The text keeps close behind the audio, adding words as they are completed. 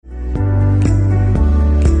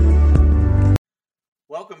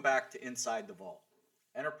Inside the Vault,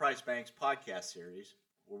 Enterprise Bank's podcast series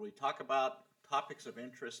where we talk about topics of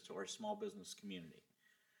interest to our small business community.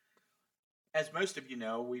 As most of you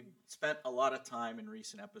know, we've spent a lot of time in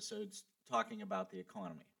recent episodes talking about the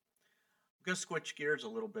economy. I'm going to switch gears a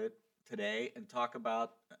little bit today and talk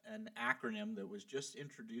about an acronym that was just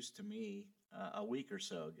introduced to me a week or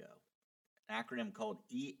so ago, an acronym called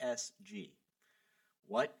ESG.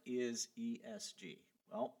 What is ESG?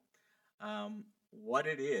 Well, what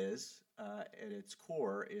it is at its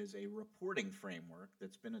core is a reporting framework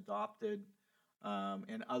that's been adopted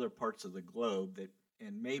in other parts of the globe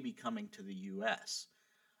and may be coming to the U.S.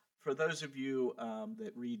 For those of you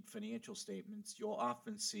that read financial statements, you'll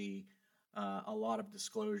often see a lot of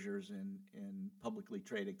disclosures in publicly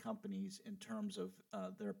traded companies in terms of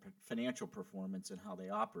their financial performance and how they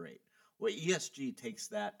operate. Well, ESG takes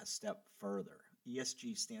that a step further.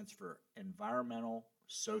 ESG stands for environmental,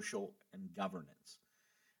 social, and governance.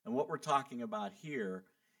 And what we're talking about here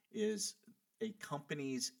is a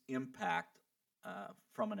company's impact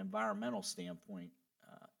from an environmental standpoint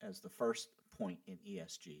as the first point in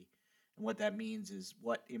ESG. And what that means is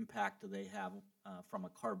what impact do they have from a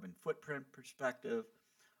carbon footprint perspective,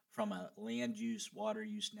 from a land use, water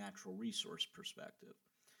use, natural resource perspective.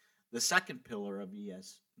 The second pillar of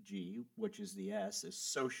ESG, which is the S, is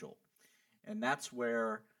social. And that's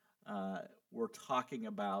where we're talking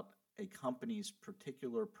about a company's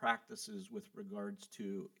particular practices with regards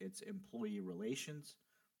to its employee relations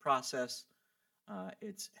process,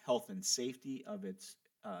 its health and safety of its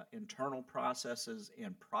internal processes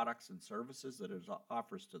and products and services that it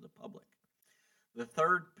offers to the public. The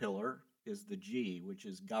third pillar is the G, which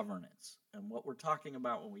is governance. And what we're talking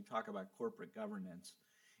about when we talk about corporate governance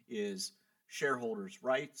is shareholders'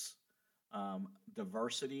 rights,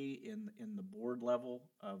 diversity in the board level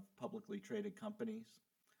of publicly traded companies,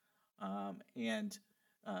 and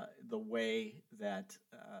the way that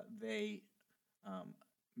they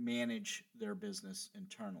manage their business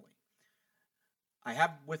internally. I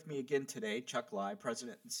have with me again today Chuck Lai,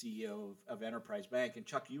 President and CEO of Enterprise Bank. And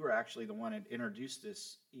Chuck, you were actually the one that introduced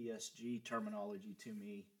this ESG terminology to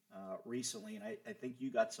me recently, and I think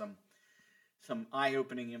you got some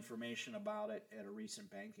eye-opening information about it at a recent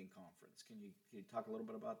banking conference. Can you talk a little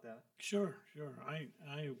bit about that? Sure.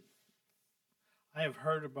 I have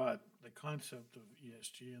heard about the concept of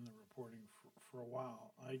ESG and the reporting for a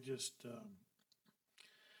while. I just,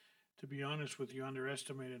 to be honest with you,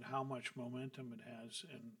 underestimated how much momentum it has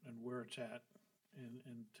and where it's at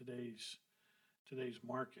in today's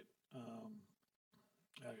market.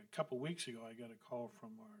 A couple weeks ago, I got a call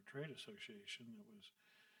from our trade association that was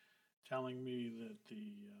telling me that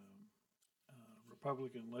the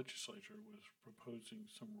Republican legislature was proposing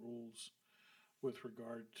some rules with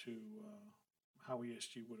regard to how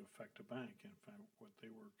ESG would affect a bank. In fact, what they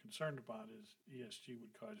were concerned about is ESG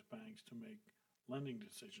would cause banks to make lending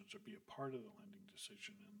decisions or be a part of the lending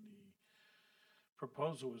decision. And the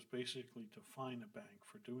proposal was basically to fine a bank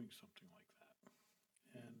for doing something like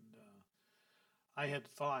that. And I had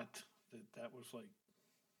thought that was like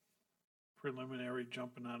preliminary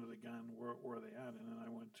jumping out of the gun, where are they at? And then I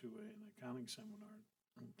went to an accounting seminar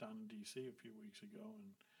down in D.C. a few weeks ago and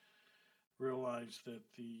realized that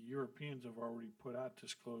the Europeans have already put out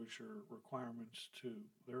disclosure requirements to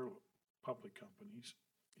their public companies.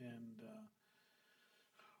 And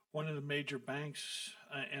one of the major banks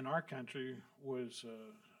in our country was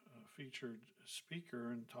a featured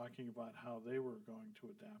speaker and talking about how they were going to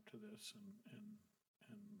adapt to this and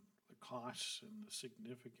the costs and the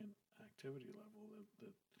significant activity level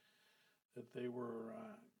that they were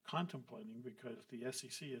contemplating, because the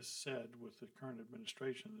SEC has said with the current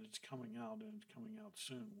administration that it's coming out, and it's coming out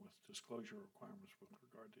soon with disclosure requirements with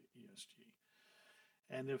regard to ESG.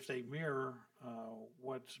 And if they mirror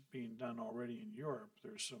what's being done already in Europe,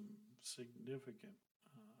 there's some significant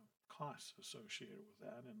costs associated with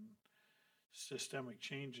that and systemic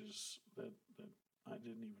changes that I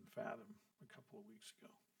didn't even fathom a couple of weeks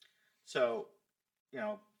ago. So,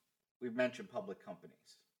 we've mentioned public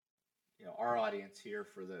companies. Our audience here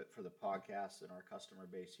for the podcast and our customer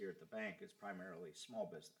base here at the bank is primarily small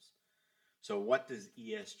business. So what does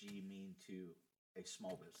ESG mean to a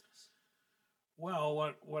small business? Well,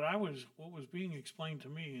 what was being explained to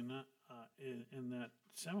me in that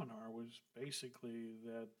seminar was basically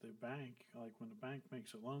that the bank, like when the bank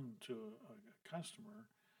makes a loan to a customer,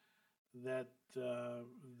 that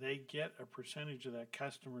they get a percentage of that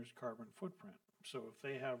customer's carbon footprint. So if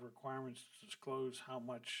they have requirements to disclose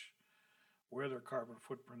where their carbon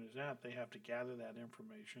footprint is at, they have to gather that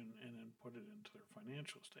information and then put it into their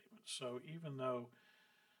financial statements. So even though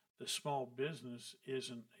the small business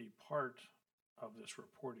isn't a part of this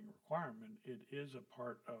reporting requirement. It is a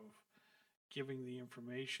part of giving the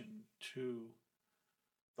information to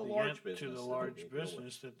The large business. to the that large they deal with.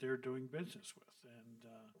 business that they're doing business with. And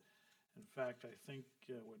in fact, I think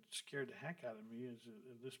what scared the heck out of me is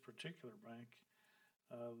this particular bank,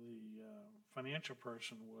 the financial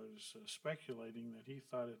person was speculating that he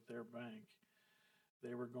thought at their bank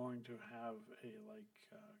they were going to have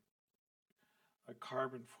a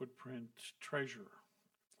carbon footprint treasurer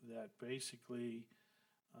that basically,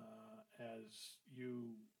 as you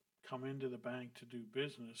come into the bank to do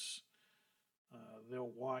business,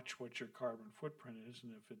 they'll watch what your carbon footprint is,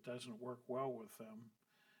 and if it doesn't work well with them,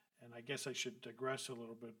 and I guess I should digress a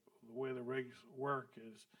little bit. The way the regs work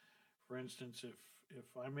is, for instance, if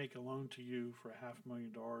I make a loan to you for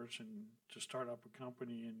 $500,000 and to start up a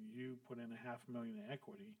company, and you put in $500,000 in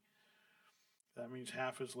equity, that means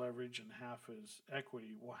half is leverage and half is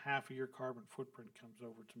equity. Well, half of your carbon footprint comes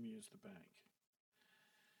over to me as the bank.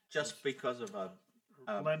 Just because of a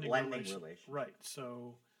lending relationship. Right.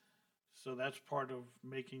 So that's part of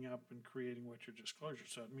making up and creating what your disclosure.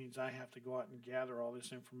 So it means I have to go out and gather all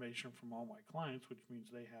this information from all my clients, which means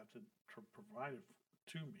they have to provide it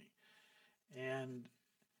to me. And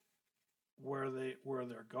where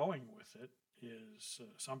they're going with it is,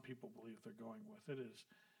 some people believe they're going with it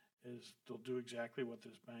is they'll do exactly what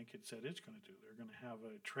this bank had said it's going to do. They're going to have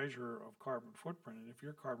a treasurer of carbon footprint, and if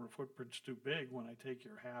your carbon footprint's too big, when I take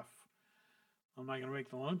your half, I'm not going to make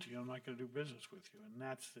the loan to you. I'm not going to do business with you. And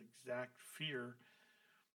that's the exact fear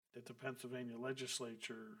that the Pennsylvania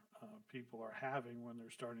legislature people are having when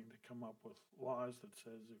they're starting to come up with laws that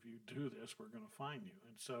says if you do this, we're going to fine you.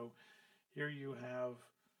 And so here you have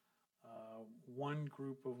one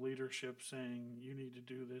group of leadership saying you need to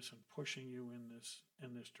do this and pushing you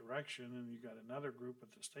in this direction, and you got another group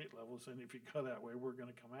at the state level saying if you go that way, we're going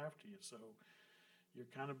to come after you. So you're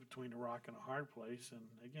kind of between a rock and a hard place. And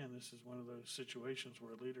again, this is one of those situations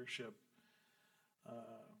where leadership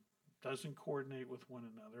doesn't coordinate with one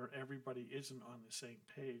another. Everybody isn't on the same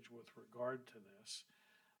page with regard to this.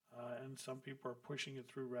 And some people are pushing it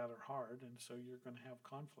through rather hard. And so you're going to have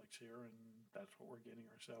conflicts here, and that's what we're getting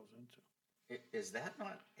ourselves into. Is that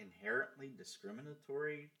not inherently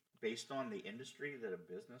discriminatory based on the industry that a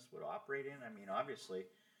business would operate in? I mean, obviously,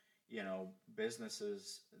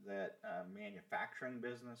 businesses that manufacturing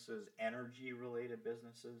businesses, energy related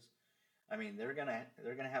businesses, I mean, they're gonna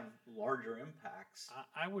have larger impacts.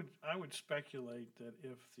 I would speculate that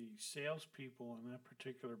if the salespeople in that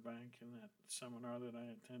particular bank in that seminar that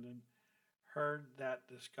I attended heard that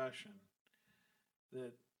discussion,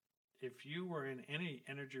 that if you were in any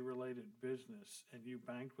energy related business and you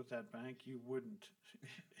banked with that bank, you wouldn't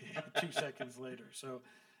 2 seconds later. So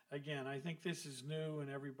again, I think this is new and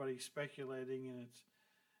everybody's speculating,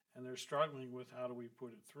 and they're struggling with how do we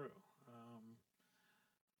put it through.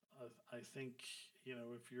 I think,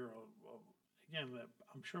 if you're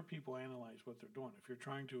I'm sure people analyze what they're doing. If you're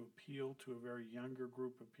trying to appeal to a very younger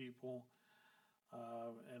group of people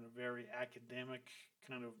and a very academic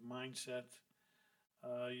kind of mindset,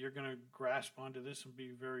 you're going to grasp onto this and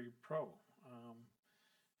be very pro.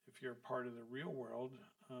 If you're part of the real world,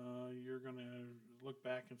 you're going to look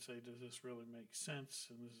back and say, does this really make sense?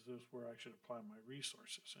 And is this where I should apply my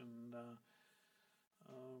resources? And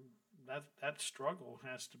that struggle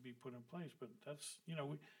has to be put in place. But that's,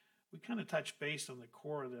 we kind of touched base on the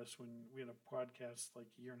core of this when we had a podcast like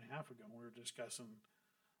a year and a half ago. We were discussing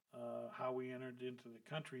how we entered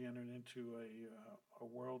into a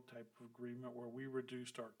world type of agreement where we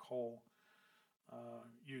reduced our coal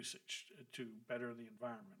usage to better the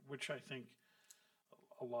environment, which I think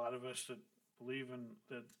a lot of us that believe in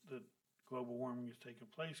that global warming is taking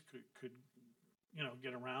place could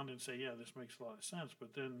get around and say, yeah, this makes a lot of sense.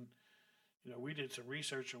 But then, we did some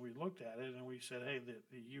research and we looked at it and we said, hey,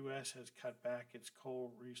 the U.S. has cut back its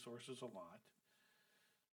coal resources a lot.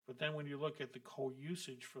 But then when you look at the coal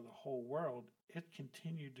usage for the whole world, it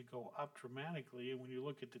continued to go up dramatically. And when you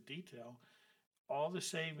look at the detail, all the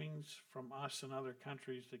savings from us and other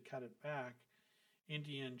countries that cut it back,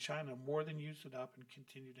 India and China more than used it up and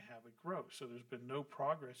continue to have it grow. So there's been no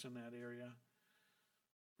progress in that area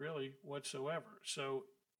really whatsoever. So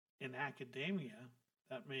in academia,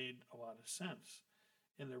 that made a lot of sense.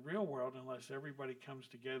 In the real world, unless everybody comes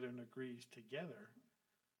together and agrees together,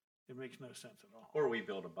 it makes no sense at all. Or we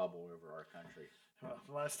build a bubble over our country. Well,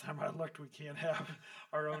 the last time I looked, we can't have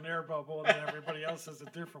our own air bubble, and then everybody else has a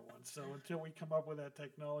different one. So until we come up with that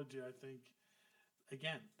technology, I think,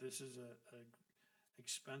 again, this is a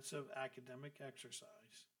expensive academic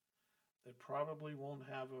exercise that probably won't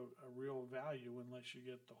have a real value unless you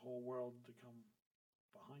get the whole world to come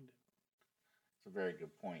behind it. It's a very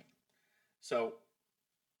good point. So,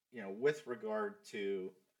 with regard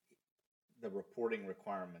to the reporting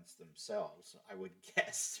requirements themselves, I would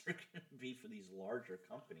guess they're going to be for these larger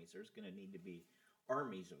companies. There's going to need to be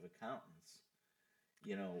armies of accountants,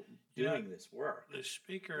 doing this work. The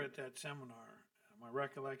speaker at that seminar, my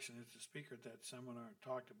recollection is the speaker at that seminar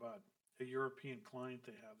talked about a European client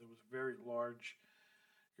they have. There was a very large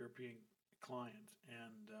European client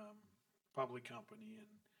and public company, and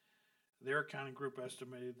their accounting group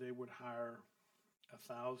estimated they would hire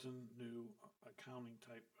 1,000 new accounting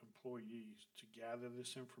type employees to gather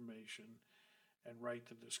this information and write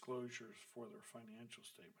the disclosures for their financial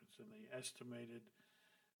statements. And they estimated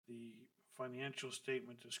the financial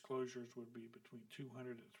statement disclosures would be between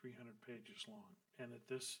 200 and 300 pages long, and that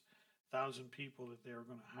this 1,000 people that they were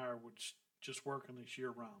going to hire would just work on this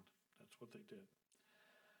year round. That's what they did.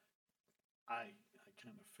 I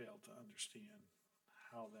kind of fail to understand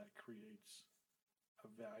how that creates a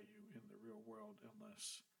value in the real world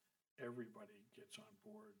unless everybody gets on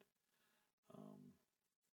board.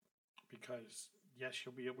 Because yes,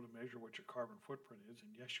 you'll be able to measure what your carbon footprint is,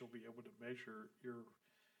 and yes, you'll be able to measure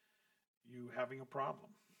you having a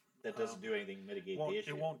problem. That doesn't do anything to mitigate the issue.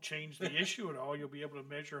 It won't change the issue at all. You'll be able to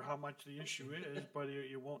measure how much the issue is, but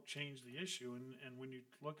it won't change the issue. And when you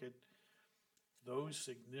look at those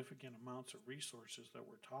significant amounts of resources that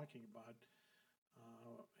we're talking about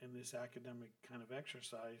in this academic kind of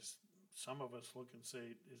exercise, some of us look and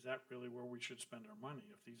say, is that really where we should spend our money?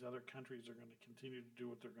 If these other countries are going to continue to do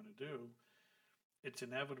what they're going to do, it's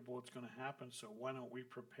inevitable it's going to happen. So why don't we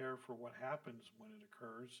prepare for what happens when it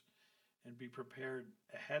occurs and be prepared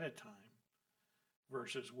ahead of time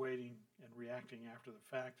versus waiting and reacting after the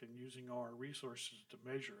fact and using all our resources to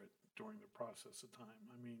measure it during the process of time?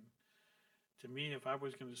 I mean, to me, if I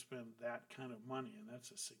was going to spend that kind of money, and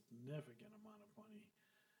that's a significant amount of money,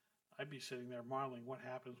 I'd be sitting there modeling what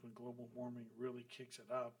happens when global warming really kicks it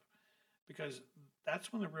up, because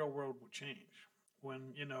that's when the real world will change.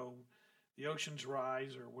 When, the oceans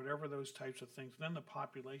rise or whatever those types of things, then the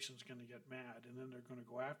population's going to get mad, and then they're going to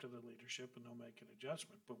go after the leadership and they'll make an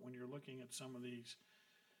adjustment. But when you're looking at some of these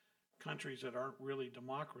countries that aren't really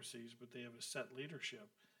democracies, but they have a set leadership,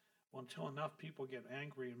 well, until enough people get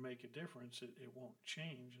angry and make a difference, it won't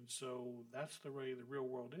change. And so that's the way the real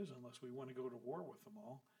world is, unless we want to go to war with them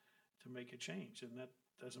all to make a change. And that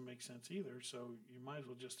doesn't make sense either. So you might as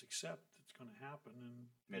well just accept it's going to happen and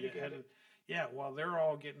mitigate it. Yeah, while they're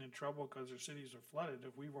all getting in trouble because their cities are flooded,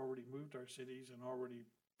 if we've already moved our cities and already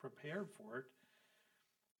prepared for it,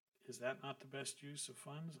 is that not the best use of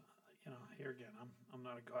funds? Here again, I'm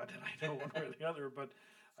not a god that I know one way or the other, but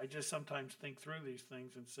I just sometimes think through these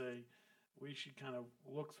things and say we should kind of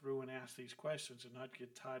look through and ask these questions and not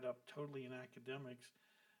get tied up totally in academics,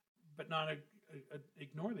 but not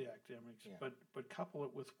ignore the academics, Yeah. but couple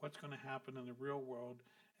it with what's going to happen in the real world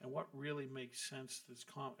and what really makes sense. This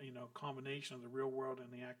combination of the real world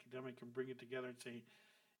and the academic, and bring it together and say,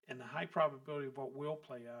 and the high probability of what will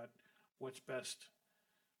play out, what's best.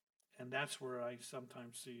 And that's where I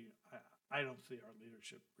sometimes see, I don't see our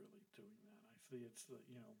leadership really doing that. I see it's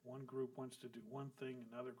one group wants to do one thing,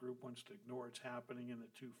 another group wants to ignore it's happening, and the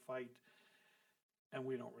two fight, and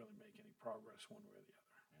we don't really make any progress one way or the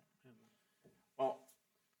other. Yeah. Well,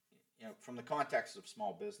 from the context of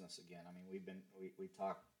small business again, I mean, we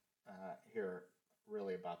talk here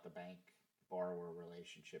really about the bank borrower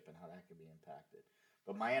relationship and how that could be impacted.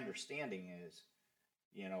 But my understanding is,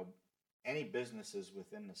 any businesses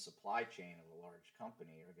within the supply chain of a large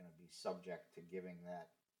company are going to be subject to giving that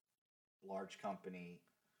large company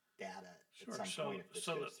data at some point if this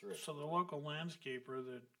goes through. So the local landscaper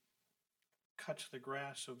that cuts the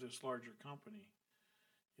grass of this larger company,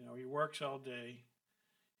 he works all day,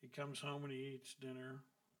 he comes home and he eats dinner.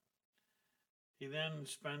 He then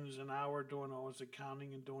spends an hour doing all his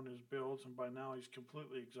accounting and doing his bills, and by now he's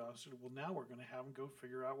completely exhausted. Well, now we're going to have him go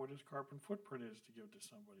figure out what his carbon footprint is to give to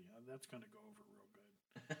somebody. That's going to go over real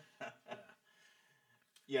good.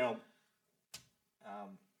 Yeah.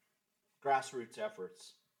 Grassroots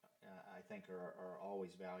efforts, I think, are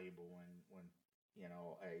always valuable when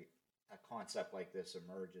a concept like this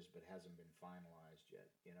emerges but hasn't been finalized yet.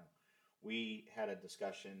 We had a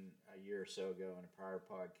discussion a year or so ago in a prior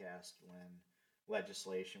podcast when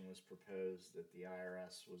legislation was proposed that the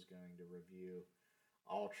IRS was going to review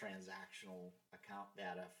all transactional account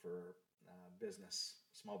data for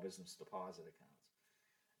small business deposit accounts,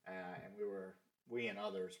 and we and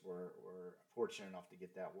others were fortunate enough to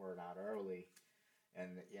get that word out early,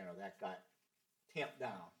 and that got tamped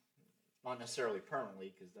down, not necessarily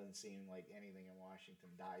permanently, because it doesn't seem like anything in Washington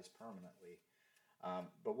dies permanently.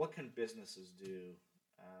 But what can businesses do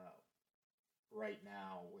right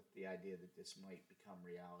now with the idea that this might become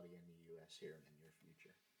reality in the U.S. here in the near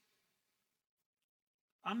future?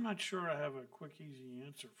 I'm not sure I have a quick, easy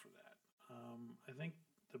answer for that. I think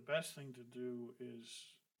the best thing to do is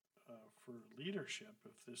for leadership,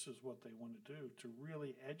 if this is what they want to do, to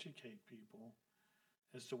really educate people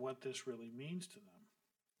as to what this really means to them.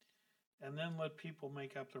 And then let people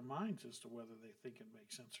make up their minds as to whether they think it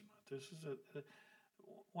makes sense or not. This is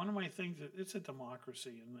one of my things that it's a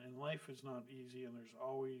democracy, and life is not easy, and there's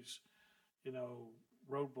always,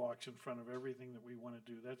 roadblocks in front of everything that we want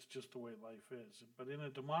to do. That's just the way life is. But in a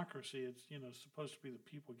democracy, it's, supposed to be the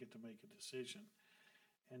people get to make a decision.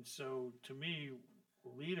 And so to me,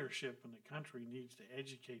 leadership in the country needs to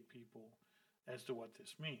educate people as to what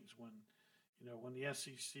this means. When the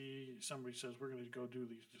SEC, somebody says we're going to go do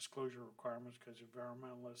these disclosure requirements because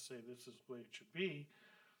environmentalists say this is the way it should be,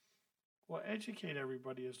 well, educate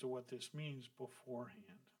everybody as to what this means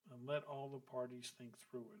beforehand and let all the parties think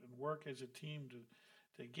through it and work as a team to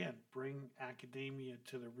again, bring academia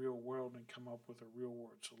to the real world and come up with a real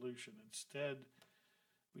world solution. Instead,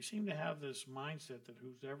 we seem to have this mindset that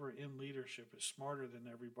who's ever in leadership is smarter than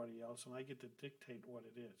everybody else, and I get to dictate what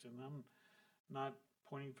it is. And I'm not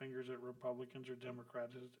pointing fingers at Republicans or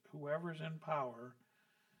Democrats. Whoever's in power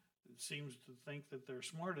seems to think that they're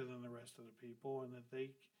smarter than the rest of the people, and that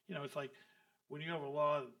they, it's like when you have a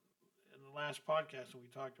law. In the last podcast, we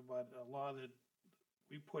talked about a law that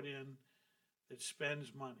we put in that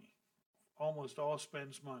spends money, almost all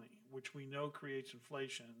spends money, which we know creates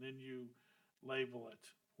inflation, and then you label it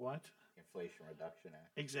what? Inflation Reduction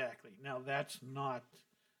Act. Exactly. Now that's not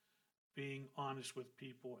being honest with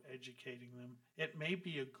people, educating them. It may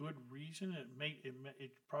be a good reason.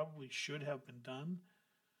 It probably should have been done,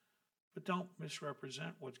 but don't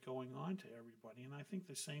misrepresent what's going on to everybody. And I think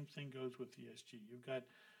the same thing goes with ESG.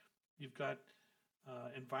 You've got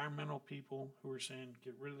environmental people who are saying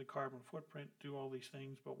get rid of the carbon footprint, do all these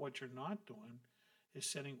things, but what you're not doing is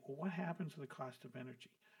saying, well, what happens to the cost of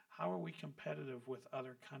energy? How are we competitive with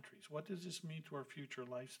other countries? What does this mean to our future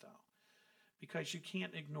lifestyle? Because you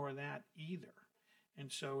can't ignore that either.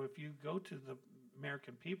 And so if you go to the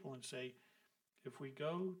American people and say, if we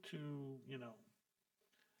go to,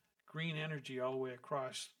 green energy all the way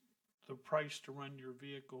across, the price to run your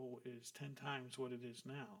vehicle is 10 times what it is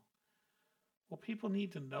now. Well, people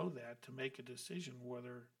need to know that to make a decision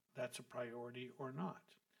whether that's a priority or not.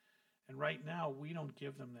 And right now, we don't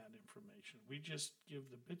give them that information. We just give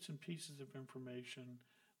the bits and pieces of information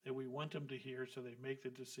that we want them to hear so they make the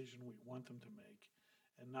decision we want them to make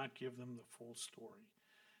and not give them the full story.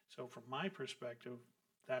 So from my perspective,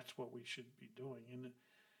 that's what we should be doing.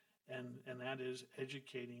 And that is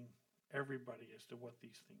educating everybody as to what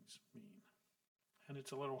these things mean. And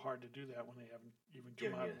it's a little hard to do that when they haven't even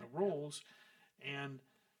come out in the rules. And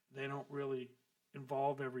they don't really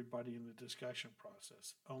involve everybody in the discussion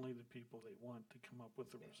process, only the people they want to come up with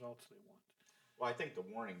the results they want. Well, I think the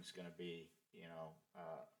warning's going to be,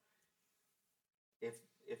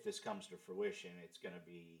 if this comes to fruition, it's going to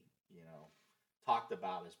be, talked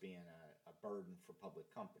about as being a burden for public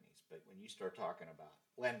companies. But when you start talking about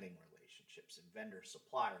lending relationships and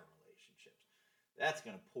vendor-supplier relationships, that's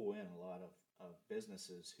going to pull in a lot of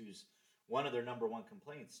businesses whose one of their number one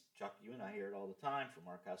complaints, Chuck, you and I hear it all the time from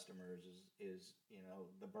our customers, is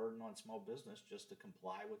the burden on small business just to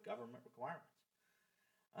comply with government requirements.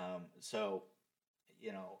 I'm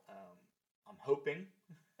hoping,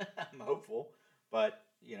 I'm hopeful, but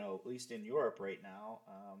at least in Europe right now,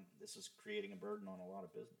 this is creating a burden on a lot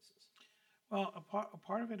of businesses. Well, a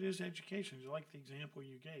part of it is education. Like the example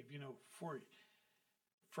you gave,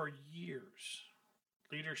 for years,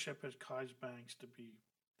 leadership has caused banks to be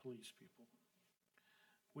police people.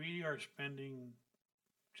 We are spending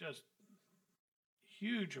just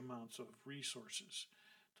huge amounts of resources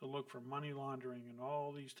to look for money laundering and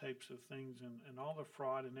all these types of things and all the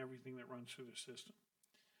fraud and everything that runs through the system.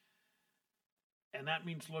 And that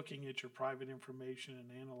means looking at your private information and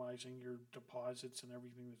analyzing your deposits and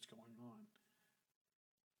everything that's going on.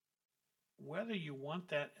 Whether you want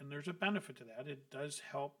that, and there's a benefit to that, it does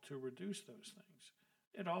help to reduce those things.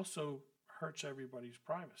 It also hurts everybody's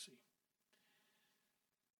privacy.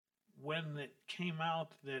 When it came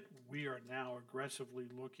out that we are now aggressively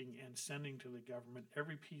looking and sending to the government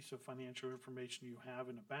every piece of financial information you have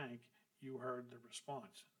in a bank, you heard the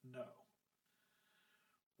response, no.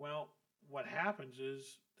 Well, what happens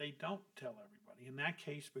is they don't tell everybody. In that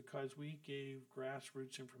case, because we gave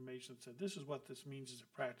grassroots information that said, this is what this means as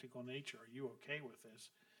a practical nature, are you okay with this?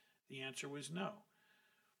 The answer was no.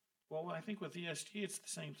 Well, I think with ESG, it's the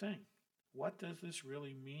same thing. What does this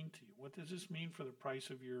really mean to you? What does this mean for the price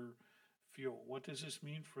of your fuel? What does this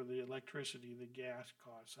mean for the electricity, the gas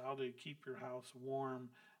costs, how to keep your house warm,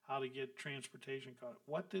 how to get transportation costs?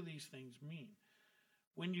 What do these things mean?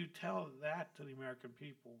 When you tell that to the American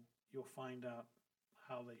people, you'll find out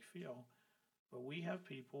how they feel. But we have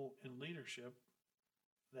people in leadership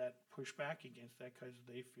that push back against that because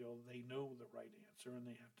they feel they know the right answer and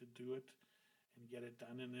they have to do it and get it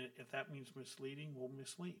done. And if that means misleading, we'll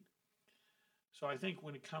mislead. So I think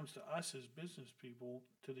when it comes to us as business people,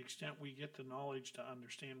 to the extent we get the knowledge to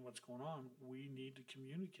understand what's going on, we need to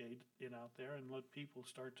communicate it out there and let people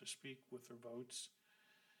start to speak with their votes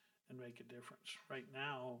and make a difference. Right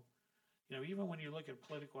now, even when you look at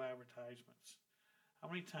political advertisements, how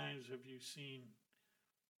many times have you seen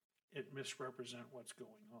it misrepresent what's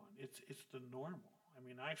going on? It's the normal. I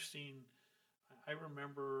mean, I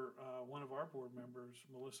remember one of our board members,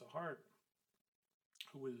 Melissa Hart,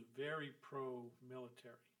 who was very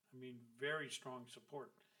pro-military. I mean, very strong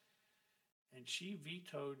support. And she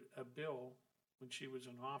vetoed a bill when she was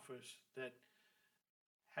in office that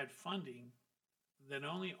had funding that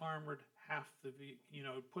only armored half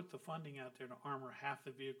put the funding out there to armor half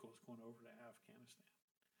the vehicles going over to Afghanistan.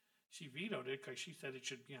 She vetoed it because she said it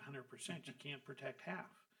should be 100%. You can't protect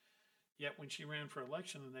half. Yet when she ran for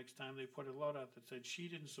election the next time, they put a load out that said she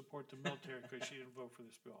didn't support the military because she didn't vote for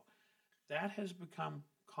this bill. That has become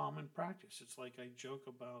common practice. It's like I joke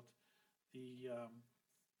about the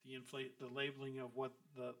labeling of what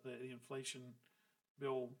the inflation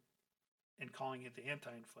bill and calling it the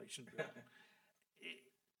anti-inflation bill.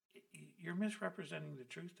 You're misrepresenting the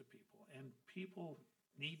truth to people, and people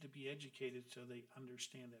need to be educated so they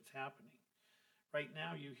understand that's happening. Right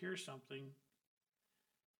now, you hear something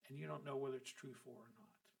and you don't know whether it's truthful or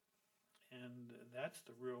not. And that's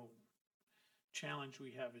the real challenge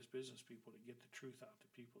we have as business people, to get the truth out to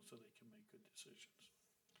people so they can make good decisions.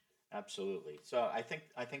 Absolutely. So I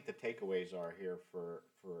think the takeaways are here for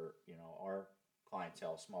our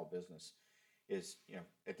clientele, small business, is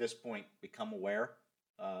at this point become aware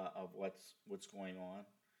of what's going on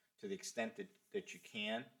to the extent that you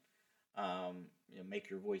can. Make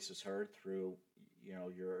your voices heard through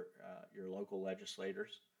your local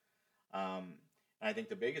legislators. And I think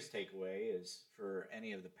the biggest takeaway is for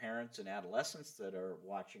any of the parents and adolescents that are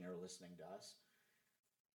watching or listening to us,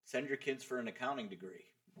 send your kids for an accounting degree.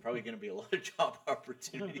 Probably going to be a lot of job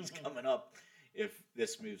opportunities coming up if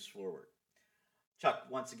this moves forward. Chuck,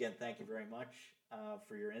 once again, thank you very much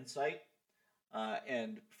for your insight.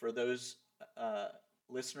 And for those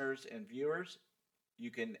listeners and viewers,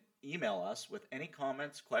 you can email us with any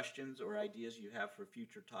comments, questions, or ideas you have for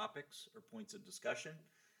future topics or points of discussion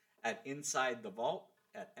at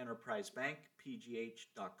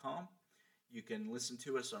insidethevault@enterprisebankpgh.com. You can listen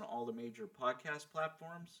to us on all the major podcast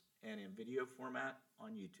platforms and in video format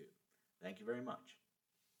on YouTube. Thank you very much.